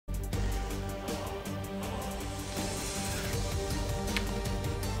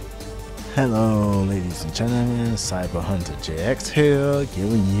Hello, ladies and gentlemen, Cyber Hunter JX here,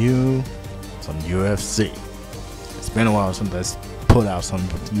 giving you some UFC. It's been a while since I put out some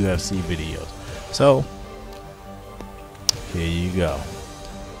UFC videos, so here you go.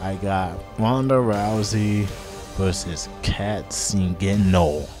 I got Ronda Rousey versus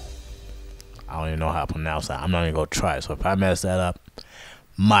Zingano. I don't even know how to pronounce that. I'm not even gonna try it. So if I mess that up,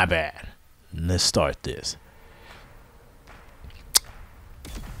 my bad. Let's start this.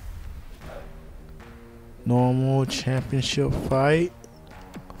 Normal championship fight?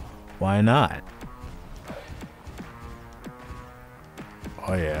 Why not?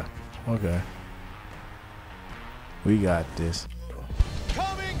 Oh yeah, okay. We got this.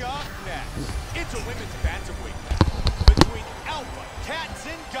 Coming up next, it's a women's bantamweight match between Alpha Cat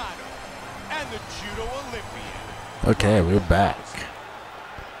Zingano and the Judo Olympian. Okay, we're back.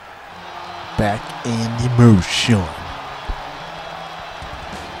 Back in the motion.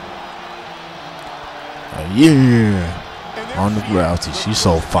 Yeah, Ronda Rousey, she's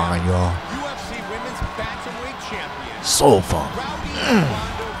so fine, y'all. UFC Women's Bantamweight Champion. So fun.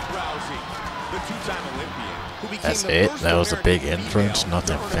 Ronda Rousey, the two-time Olympian, who became That's the it. first That was a big American entrance. female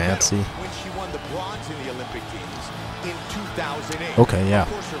Nothing to earn a fancy. medal when she won the bronze in the Olympic Games in 2008. Okay, yeah. Of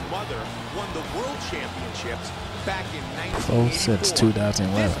course, her mother won the World Championships back in 1984. Pro since 2011,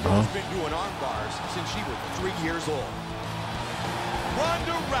 This huh? girl's been doing arm bars since she was 3 years old.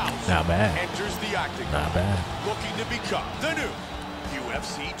 Ronda Rousey Not bad. enters the octagon, Not bad. looking to become the new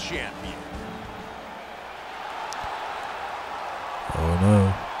UFC champion. Oh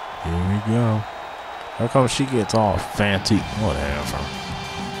no. Here we go. How come she gets all fancy? What the hell from?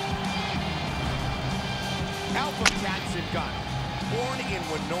 Alpha Cat Zingano, born in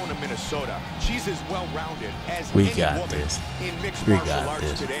Winona, Minnesota, she's as well-rounded as We any got woman this. in mixed We martial got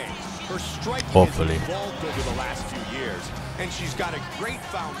arts this. today. Her striking Hopefully. has evolved over the last few years, and she's got a great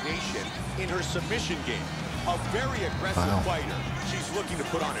foundation in her submission game. A very aggressive fighter. She's looking to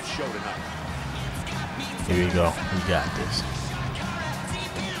put on a show tonight. Here we go. We got this.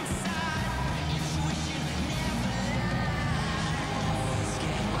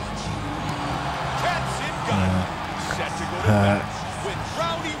 Cat Zingano set to go to bat with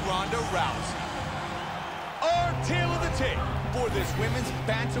rowdy Ronda Rousey. Our tale of the tape for this women's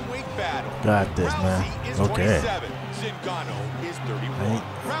bantamweight battle. Got this, man. Rousey is Okay. 27. Zingano is 31. Right.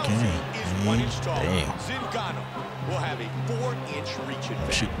 Rousey Okay. is 1 inch taller. Damn. Zingano will have a 4-inch reach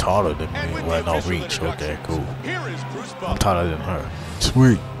advantage. She taller than And me. with Well, the no official reach. Okay, introductions, cool. Here is Bruce I'm Buffer. taller than her.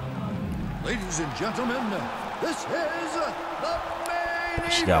 Sweet. Ladies and gentlemen, this is the main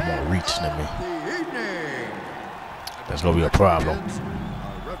She got more reach than me. the evening. That's gonna be a problem.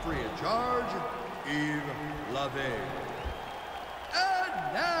 Our referee in charge, Yves Lavey.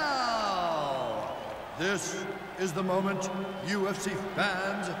 And now, this is the moment UFC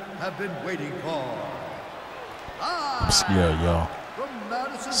fans have been waiting for. I'm scared, y'all. From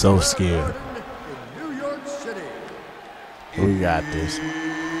Madison So Square scared. Garden in New York City. We got this.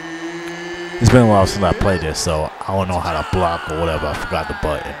 It's been a while since I played this, so I don't know how to block or whatever. I forgot the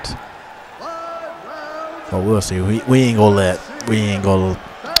buttons. But we'll see. We ain't gonna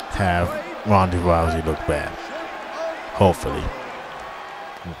have Ronda Rousey look bad. Hopefully.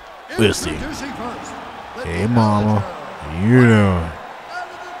 We'll see. Introducing first, the Hey mama. You doing? out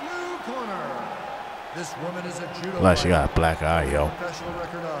of the blue corner. This woman is a judo Like she fighter. got a black eye, yo. Professional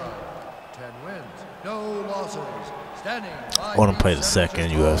record of 10 wins, no losses. Standing I wanna play the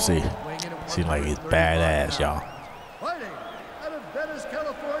second UFC. Seems like he's badass, y'all. Fighting out of Venice,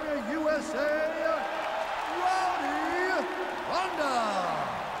 California, USA, Rowdy Ronda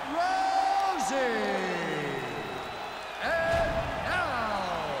Rousey. And now,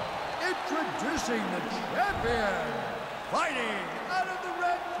 introducing the champion, fighting out of the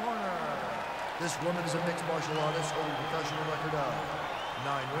red corner. This woman is a mixed martial artist holding a professional record of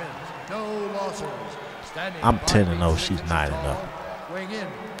 9 wins, no losses. Standing I'm 5 feet 10-0, 6 she's inches 9-0. tall, weighing in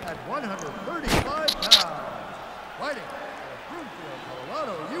at 135 pounds. Fighting out of Broomfield,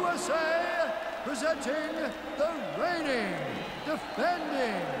 Colorado, USA, presenting the reigning,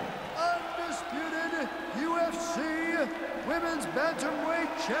 defending, undisputed UFC Women's Bantamweight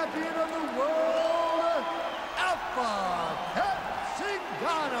Champion of the World, Alpha Cat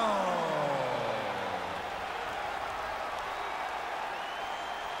Zingano.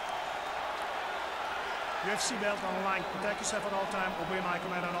 UFC belt on the line. Protect yourself at all time. Obey my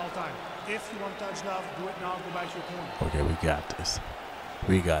command at all time. If you want touch love, do it now. Go back to your corner. Okay, we got this.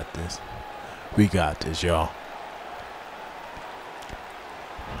 We got this. We got this, y'all.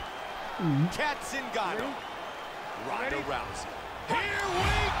 Cat Zingano. Ronda Rousey. Here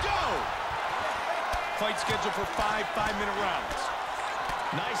we go! Fight scheduled for 5 5-minute rounds.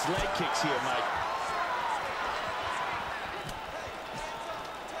 Nice leg kicks here, Mike.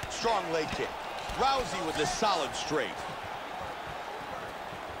 Strong leg kick. Rousey with a solid straight.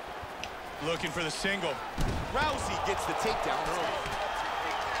 Looking for the single. Rousey gets the takedown early.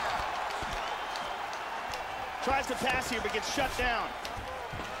 Tries to pass here, but gets shut down.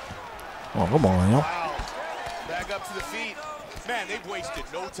 Oh, come on, yo. Wow. Back up to the feet. Man, they've wasted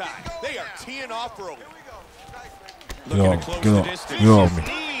no time. They are teeing off early. Looking to close the distance. Get off me.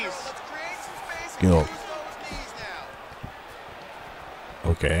 Knees. Get off.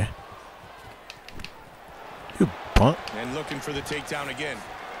 Okay. You punk. And looking for the takedown again.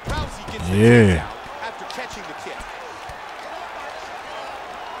 Rousey gets the Yeah. takedown after catching the kick.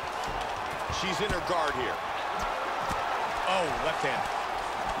 She's in her guard here. Oh, left hand.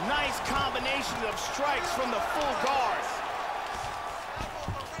 Nice combination of strikes from the full guard.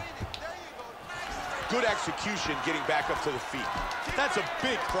 Good execution getting back up to the feet. That's a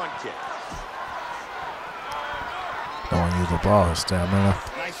big front kick. Don't use the ball stamina.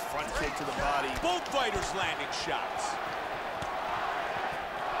 Nice front kick to the body. Both fighters landing shots.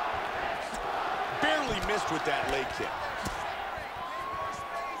 Barely missed with that leg kick.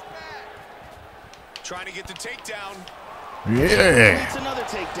 Trying to get the takedown. Yeah. It's another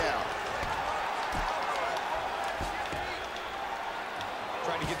takedown.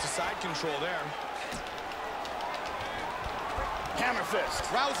 Trying to get to side control there. Hammer fist.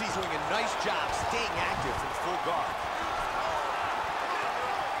 Rousey's doing a nice job staying active from full guard.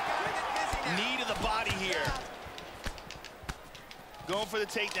 Knee to the body here. Going for the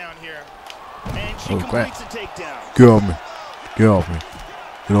takedown here. And she completes the takedown. Get off me. Get off me.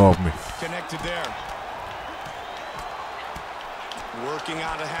 Get off me. Connected there. Working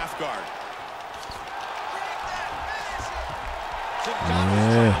out a half guard. Zingano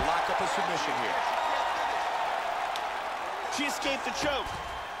trying to lock up a submission here. She escaped the choke.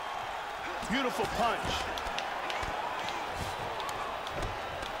 Beautiful punch.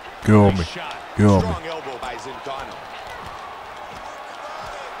 Get off me. Nice shot. Get off me. Strong elbow by Zingano.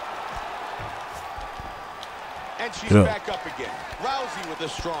 And she's back up again. Rousey with a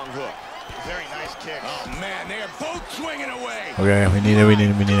strong hook. Very nice kick. Oh man, they are both swinging away. Okay, we need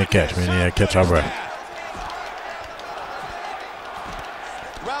a catch. We need to catch our breath.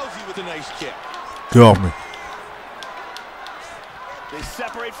 Rousey with a nice kick. Get off me. They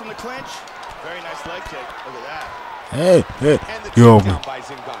separate from the clinch. Very nice leg kick. Look at that. Hey, hey. And the Get off me. takedown by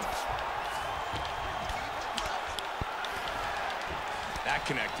Zingano. That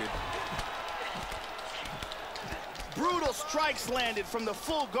connected. Brutal strikes landed from the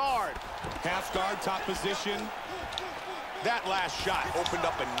full guard. Half guard, top position. That last shot opened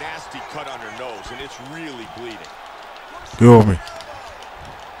up a nasty cut on her nose, and it's really bleeding. Get off me.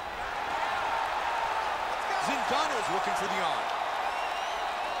 Zingano's looking for the arm.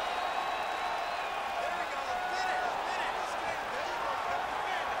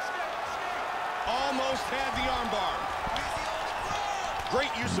 Almost had the armbar.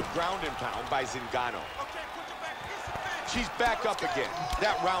 Great use of ground and pound by Zingano. She's back up again.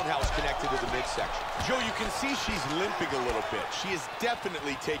 That roundhouse connected to the midsection. Joe, you can see she's limping a little bit. She is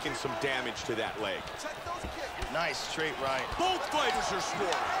definitely taking some damage to that leg. Nice straight right. Both fighters are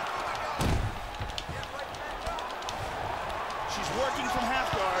scoring. She's working from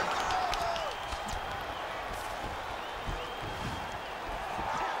half guard.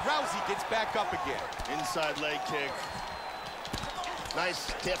 Rousey gets back up again. Inside leg kick. Nice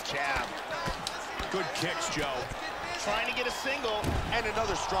stiff jab. Good kicks, Joe. Trying to get a single. And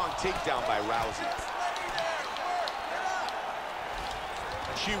another strong takedown by Rousey.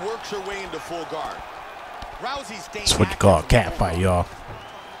 She works her way into full guard. Rousey staying That's what you call a cat fight, y'all.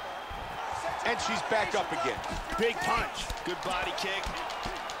 And she's back up again. Big punch. Good body kick.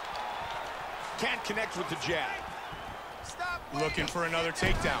 Can't connect with the jab. Looking for another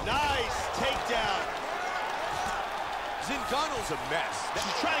takedown. Nice takedown. Zingano's a mess.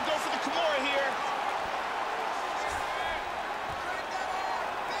 She's trying to go for the Kimura here.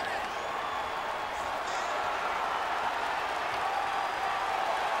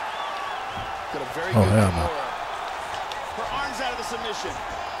 Got a very good hell no. Kimura. Her arms out of the submission.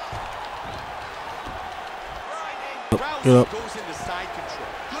 Rousey goes into side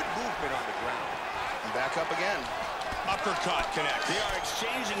control. Good movement on the ground. And back up again. Uppercut connects. They are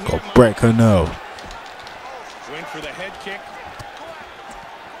exchanging Go here. break her nose. Went for the head kick.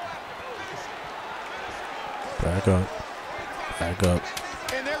 Back up. Back up.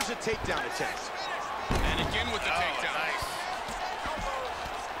 And there's a takedown attempt. And again with the takedown. Nice.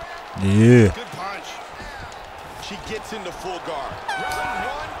 Yeah. Good punch. She gets into full guard. Round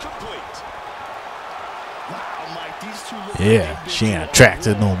one complete. Wow, Mike, These two look Yeah, like she ain't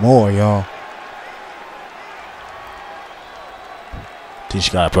attracted no more, y'all. Think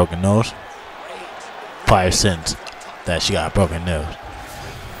she got a broken nose? 5 cents that she got a broken nose.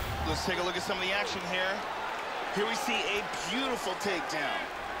 Let's take a look at some of the action here. Here we see a beautiful takedown.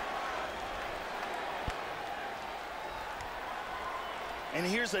 And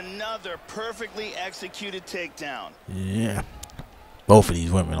here's another perfectly executed takedown. Yeah. Both of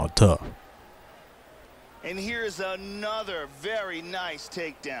these women are tough. And here's another very nice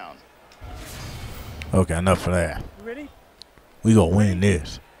takedown. Okay, enough of that. You ready? We gonna win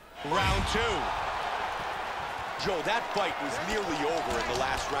this. Round 2. Joe, that fight was nearly over in the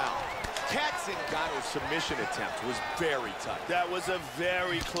last round. Kat Zingano's submission attempt was very tight. That was a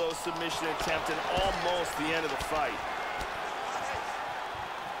very close submission attempt and almost the end of the fight.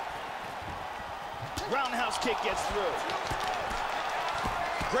 Roundhouse kick gets through.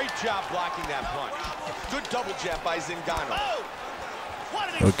 Great job blocking that punch. Good double jab by Zingano. Oh! What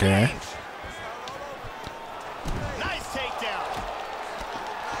an exchange! Okay. Nice takedown.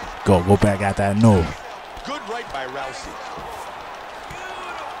 Go back at that nose. Good right by Rousey.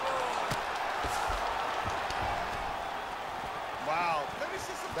 Wow.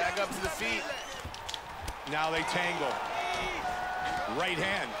 Back up to the feet. Now they tangle. Right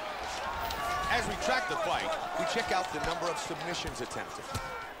hand. As we track the fight, we check out the number of submissions attempted.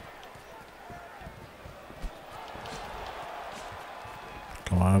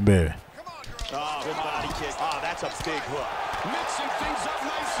 Come on, baby. Oh, good body kick. Ah, that's a big hook. Mixing things up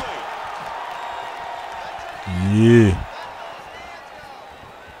nicely. Yeah.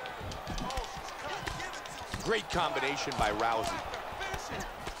 Great combination by Rousey.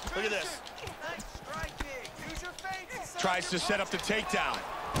 Look at this. Tries to set up the takedown.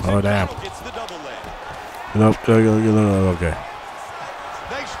 Oh, damn. Gets the double leg. Okay.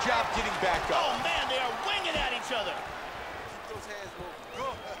 Nice job getting back up. Oh, man, they are winging at each other.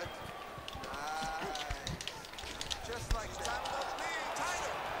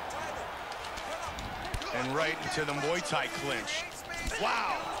 And right into the Muay Thai clinch.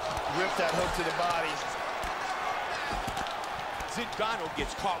 Wow. Ripped that hook to the body. Zingano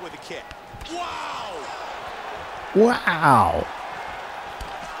gets caught with a kick. Wow! Wow.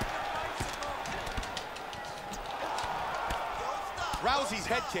 Rousey's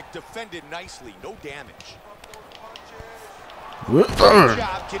head kick defended nicely. No damage. Good Good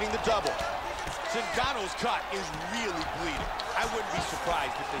job getting the double. Zingano's cut is really bleeding. I wouldn't be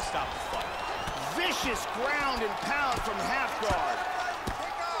surprised if they stopped the fight. Vicious ground and pound from half guard.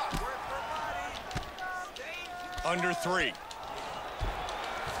 Under 3.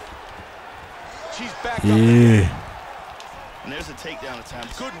 She's back up again. Yeah. And there's a takedown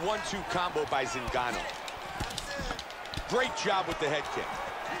attempt. Good 1-2 combo by Zingano. Great job with the head kick.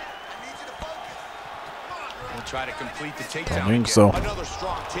 We'll try to complete the I takedown. think again. so. Another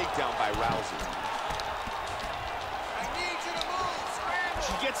strong takedown by Rousey.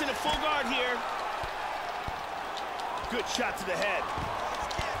 She gets into full guard here. Good shot to the head.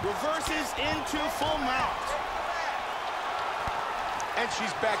 Reverses into full mount. And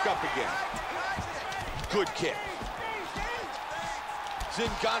she's back up again. Good kick.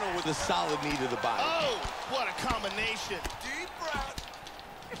 Zingano with a solid knee to the body. Oh, what a combination. Deep breath.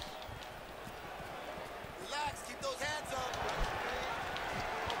 Relax, keep those hands up.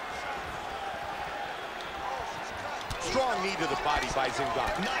 Strong knee to the body by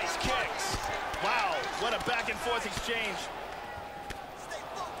Zingano. Nice kicks. Wow, what a back and forth exchange.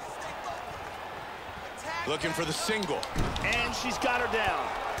 Looking for the single. And she's got her down.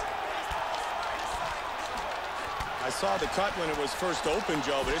 I saw the cut when it was first open,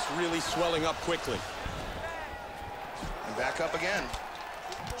 Joe, but it's really swelling up quickly. And back up again.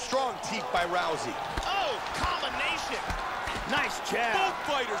 Strong teeth by Rousey. Oh, combination. Nice jab. Both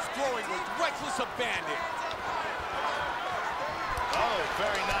fighters throwing with reckless abandon. Oh,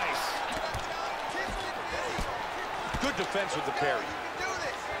 very nice. Good defense with the parry.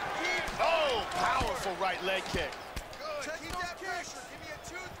 Oh, powerful right leg kick. Good, keep that pressure. Give me a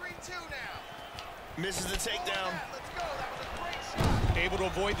 2-3-2 now. Misses the takedown. Let's go, that was a great shot. Able to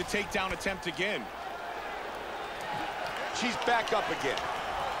avoid the takedown attempt again. She's back up again.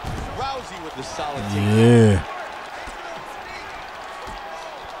 Rousey with the solid takedown. Yeah.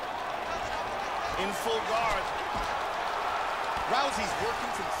 In full guard. Rousey's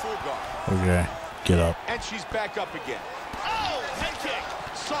working from full guard. Okay. Get up. And she's back up again. Oh, head kick.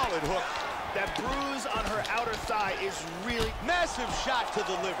 Solid hook. That bruise on her outer thigh is really... Massive shot to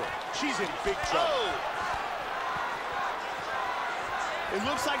the liver. She's in big trouble. Oh! It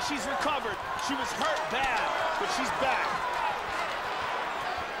looks like she's recovered. She was hurt bad, but she's back.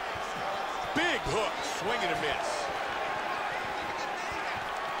 Big hook. Swing and a miss.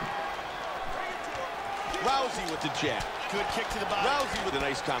 Rousey with the jab. Good kick to the body. Rousey with a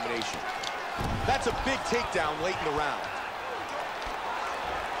nice combination. That's a big takedown late in the round.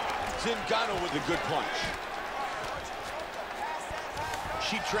 Zingano with a good punch.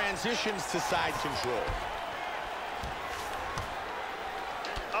 She transitions to side control.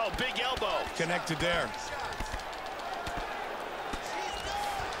 Oh, big elbow. Connected there.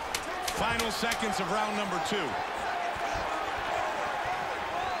 Final seconds of round number 2.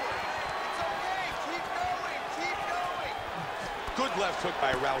 Good left hook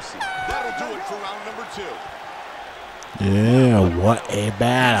by Rousey. That'll do it for round number 2. Yeah, what a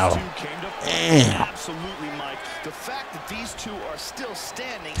battle. Damn. Absolutely, Mike. The fact that these two are still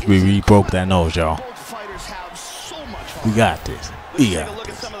standing. We broke that nose, y'all. Both fighters have so much heart. We got this. Let's We take a got look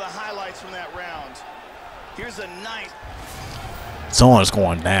at this. some of the highlights from that round. Here's a nice. Someone's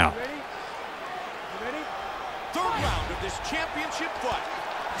going down. Third round of this championship fight.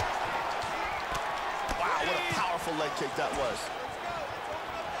 Wow, what a powerful leg kick that was.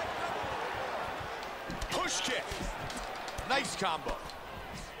 Push kick. Nice combo.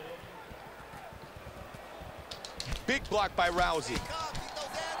 Big block by Rousey.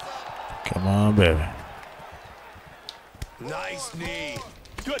 Come on, baby. Nice knee.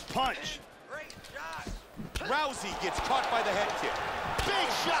 Good punch. Rousey gets caught by the head kick. Big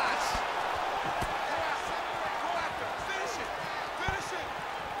shots.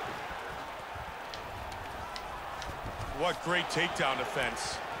 What great takedown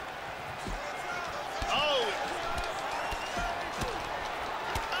defense. Oh.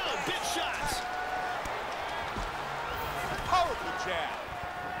 Oh, big shots. Powerful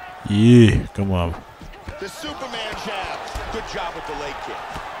jab. Yeah, come on. The Superman jab. Good job with the leg kick.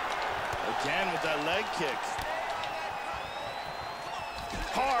 Again with that leg kick.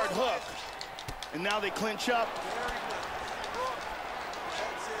 Hard hook. And now they clinch up.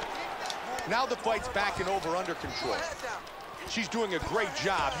 Now the fight's back and over under control. She's doing a great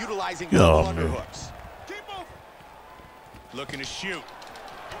job utilizing Oh, double man. underhooks. Looking to shoot.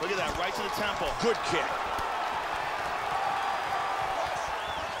 Look at that, right to the temple. Good kick.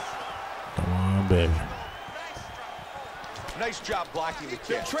 Come on, baby. Nice job blocking the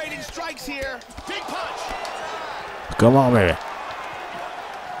They're kick. trading strikes here. Big punch. Come on, baby.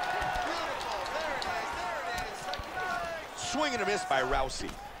 Swing and a miss by Rousey.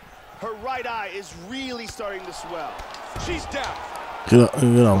 Her right eye is really starting to swell. She's down. Good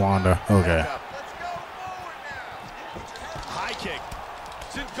on Wanda. Okay. High kick.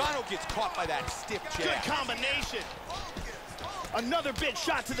 Zingano gets caught by that stiff jab. Good combination. Another big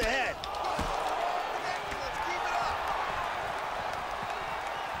shot to the head.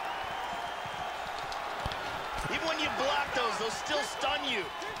 Even when you block those still stun you.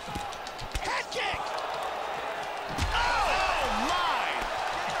 Head kick. Oh, my!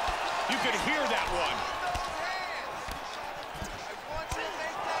 You could hear that one.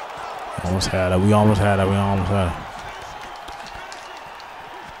 Almost had it. We almost had it. We almost had it.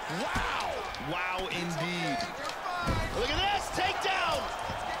 Wow. Wow, indeed. Look at this. Takedown.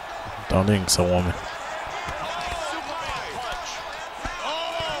 Don't think so, woman. Superman punch.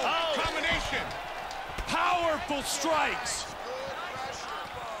 Oh, combination. Powerful strikes.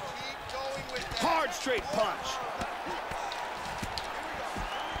 Hard straight punch.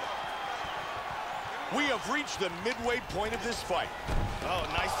 We have reached the midway point of this fight. Oh,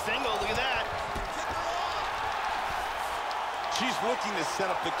 nice single. Look at that. She's looking to set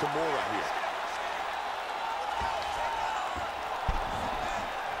up the Kimura here.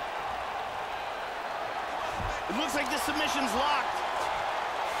 It looks like the submission's locked.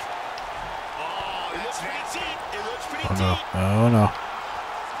 Oh, It looks pretty deep. It looks pretty Oh, no. deep. Oh, no.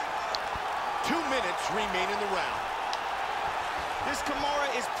 2 minutes remain in the round. This Kimura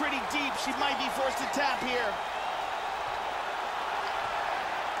is pretty deep. She might be forced to tap here.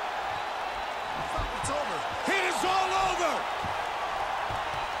 It's over. It is all over.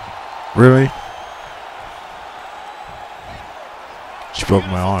 Really? She broke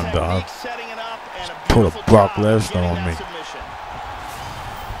my arm, dog. Setting it up and Put a beautiful Brock job Lesnar getting on that me. submission.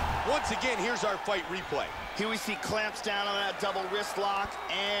 Once again, here's our fight replay. Here we see clamps down on that double wrist lock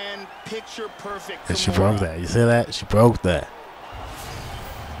and picture perfect. And she Kimura. broke that. You see that? She broke that.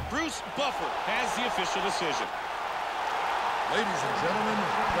 Bruce Buffer has the official decision. Ladies and gentlemen,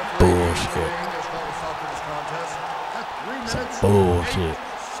 Bullshit. has called a stop to this contest at 3 minutes bullshit.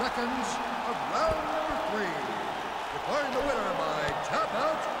 8 seconds of round number 3. Declaring the winner by tap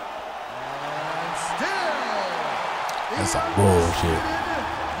out and still That's the some bullshit.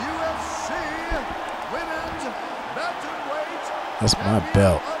 undisputed UFC Women's Bantamweight That's my champion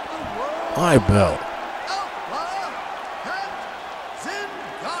belt. of the world, My belt. Kat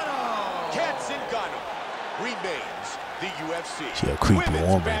Zingano. Kat Zingano. creepy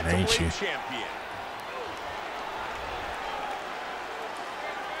woman, ain't you?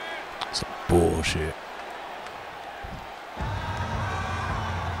 Some bullshit.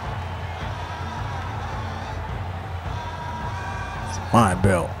 It's my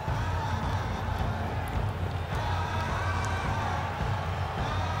belt.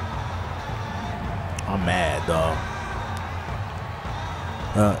 I'm mad, dog.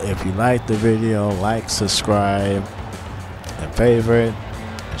 If you like the video, like, subscribe, and favorite,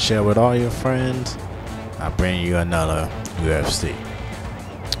 and share with all your friends. I'll bring you another UFC.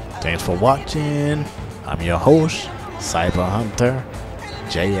 Thanks for watching. I'm your host, Cyber Hunter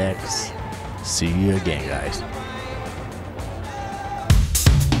JX. See you again, guys.